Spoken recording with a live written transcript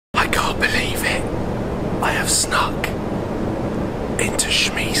have snuck into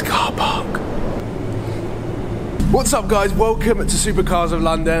Shmee's car park. What's up guys, welcome to Supercars of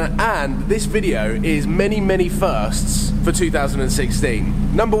London, and this video is many firsts for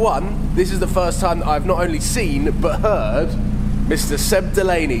 2016. Number one, this is the first time that I've not only seen but heard Mr. Seb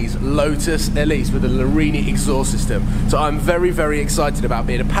Delaney's Lotus Elise with a Larini exhaust system. So I'm very excited about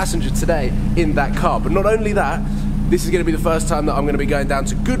being a passenger today in that car. But not only that, this is going to be the first time that I'm going to be going down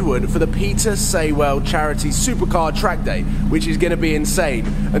to Goodwood for the Peter Saywell Charity Supercar Track Day, which is going to be insane.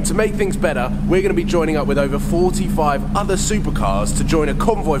 And to make things better, we're going to be joining up with over 45 other supercars to join a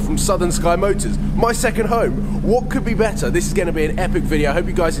convoy from Southern Sky Motors, my second home. What could be better? This is going to be an epic video. I hope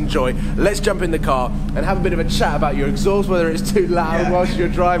you guys enjoy. Let's jump in the car and have a bit of a chat about your exhaust, whether it's too loud whilst you're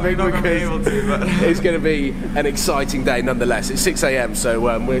driving, because it's going to be an exciting day nonetheless. It's 6 AM, so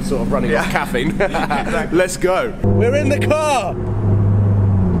we're sort of running off caffeine. Exactly. Let's go. We're in the car!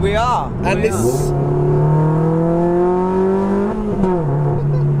 We are! And this...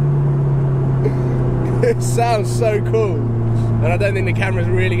 It sounds so cool. And I don't think the camera's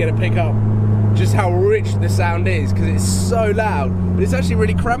really going to pick up just how rich the sound is, because it's so loud. But it's actually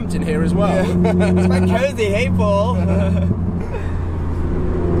really cramped in here as well. Yeah. It's quite cozy, hey Paul!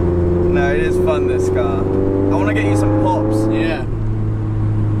 No, it is fun, this car. I want to get you some pops. Yeah.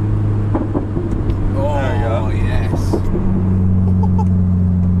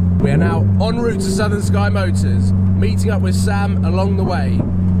 We are now en route to Southern Sky Motors, meeting up with Sam along the way.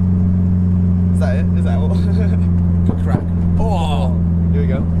 Is that it? Is that all? Good crack. Oh! Here we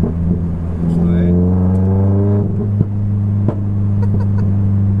go.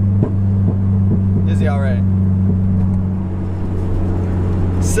 Here's the R8.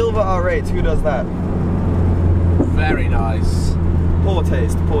 Silver R8, who does that? Very nice. Poor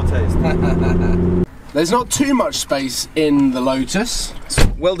taste, poor taste. There's not too much space in the Lotus. It's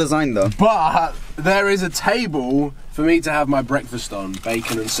well designed though. But there is a table for me to have my breakfast on.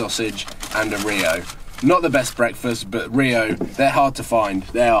 Bacon and sausage and a Rio. Not the best breakfast, but Rio, they're hard to find.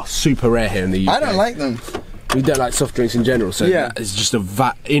 They are super rare here in the UK. I don't like them. We don't like soft drinks in general, so yeah. It's just a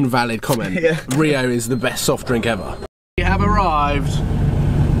invalid comment. Yeah. Rio is the best soft drink ever. We have arrived.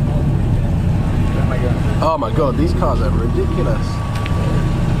 Oh my god, these cars are ridiculous.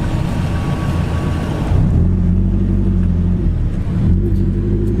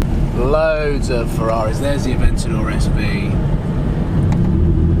 Loads of Ferraris. There's the Aventador SB.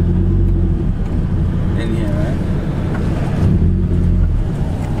 In here,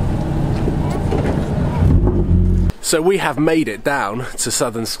 right? So we have made it down to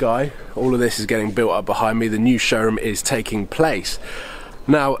Southern Sky. All of this is getting built up behind me. The new showroom is taking place.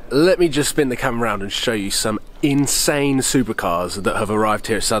 Now, let me just spin the camera around and show you some insane supercars that have arrived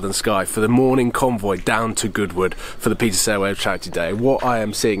here at Southern Sky for the morning convoy down to Goodwood for the Peter Saywell Charity Day. What I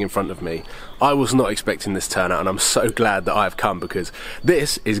am seeing in front of me, I was not expecting this turnout, and I'm so glad that I've come, because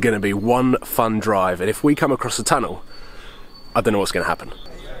this is going to be one fun drive, and if we come across the tunnel, I don't know what's going to happen.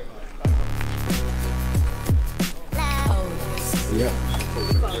 Yeah.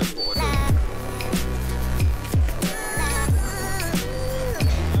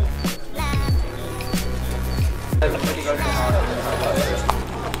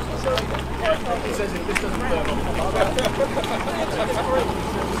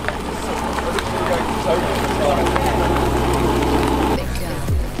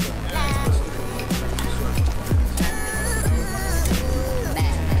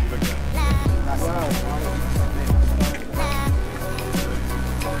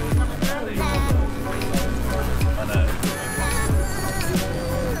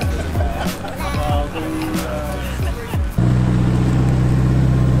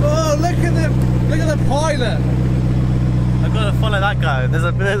 Pilot. I've got to follow that guy. There's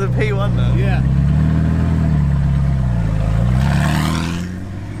a P1 there. Yeah.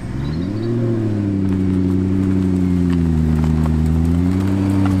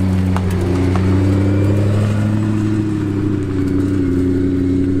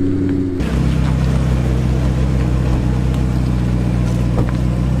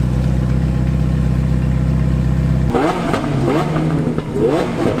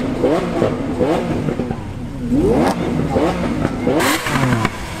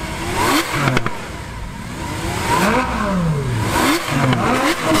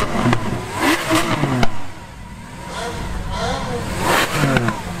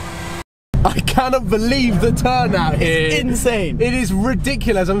 cannot believe the turnout here. It's insane. It is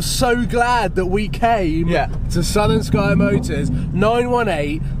ridiculous. I'm so glad that we came to Southern Sky Motors.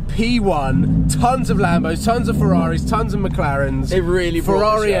 918 P1, tons of Lambos, tons of Ferraris, tons of McLarens. It really brought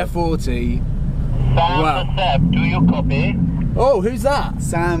Ferrari F40. Wow. Seb, do you copy? Oh, who's that?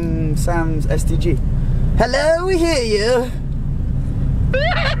 Sam's SDG. Hello, we hear you.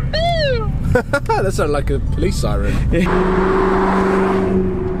 That sounded like a police siren.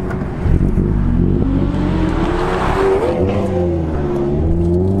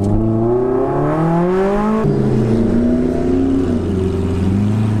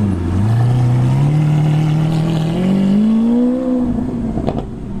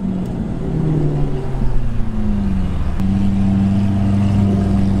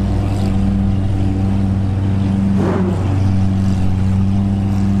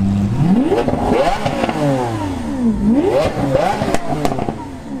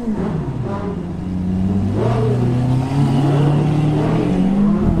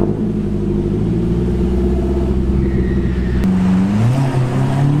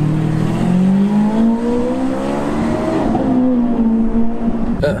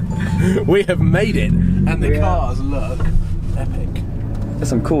 We have made it, and the cars look epic. There's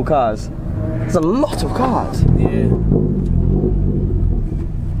some cool cars. There's a lot of cars. Yeah.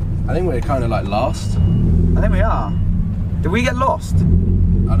 I think we're kind of like lost. I think we are. Did we get lost?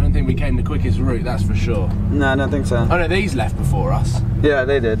 I don't think we came the quickest route, that's for sure. No, I don't think so. Oh no, these left before us. Yeah,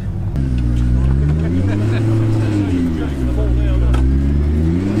 they did.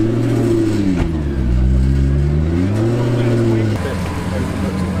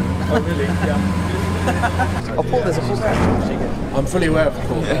 Oh really? Yeah. Oh, Paul, there's a full car. I'm fully aware of the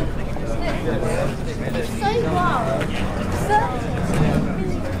call.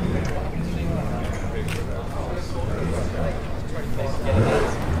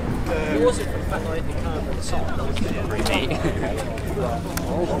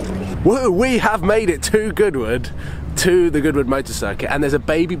 Woo, we have made it to Goodwood, to the Goodwood Motor Circuit, and there's a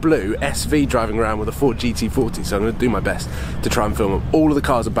baby blue SV driving around with a Ford GT40, so I'm going to do my best to try and film them. All of the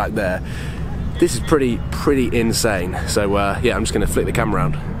cars are back there. This is pretty insane. So yeah, I'm just going to flick the camera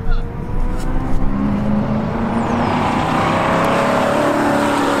around.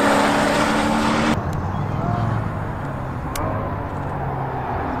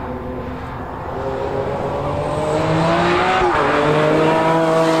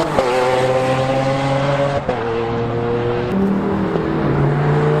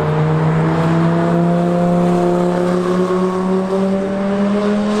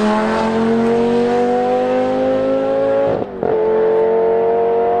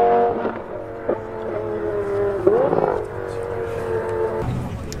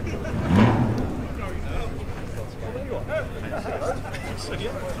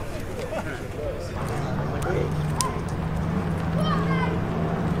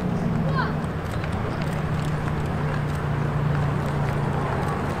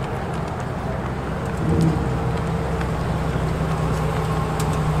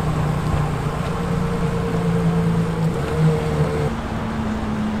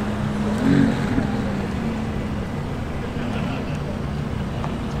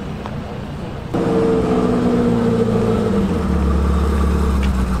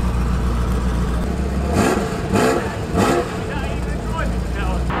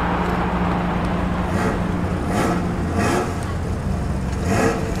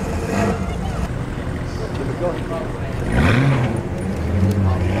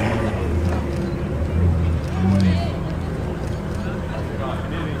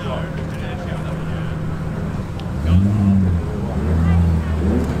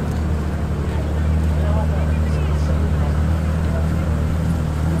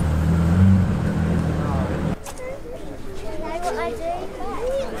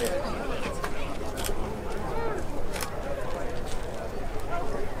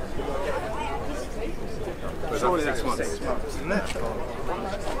 Surely that's 6 months, isn't it?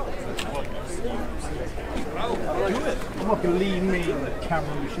 I'm like a lean me in the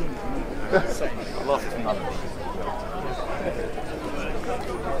camera machine. I love technology.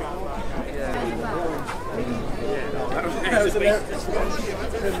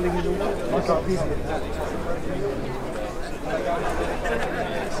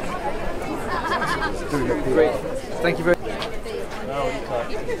 Great. Thank you very much. No, you can't.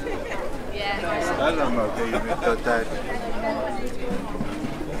 I don't know, Dad.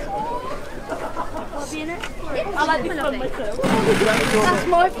 I'll be in it. I like this one myself. That's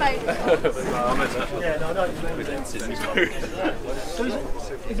my favourite. Yeah, no, I don't. So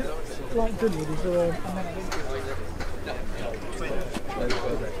is it like Goodwood? Is there a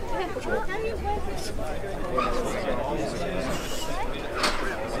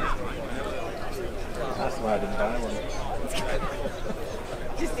That's why I didn't buy one.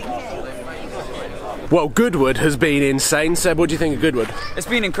 Just in case. Well, Goodwood has been insane. Seb, what do you think of Goodwood? It's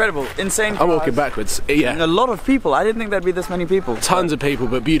been incredible. Insane I'm cars. walking backwards. Yeah. A lot of people. I didn't think there'd be this many people. Tons of people,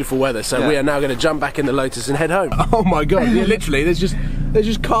 but beautiful weather. So Yeah. we are now going to jump back in the Lotus and head home. Oh my God! Yeah, literally, there's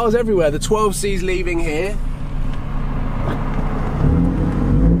just cars everywhere. The 12C's leaving here.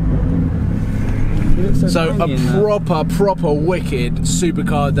 So a proper wicked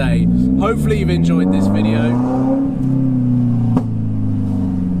supercar day. Hopefully you've enjoyed this video.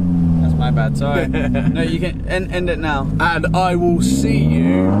 That's my bad, sorry. No, you can end it now. And I will see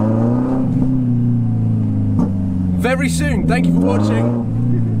you very soon. Thank you for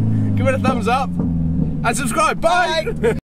watching. Give it a thumbs up and subscribe. Bye.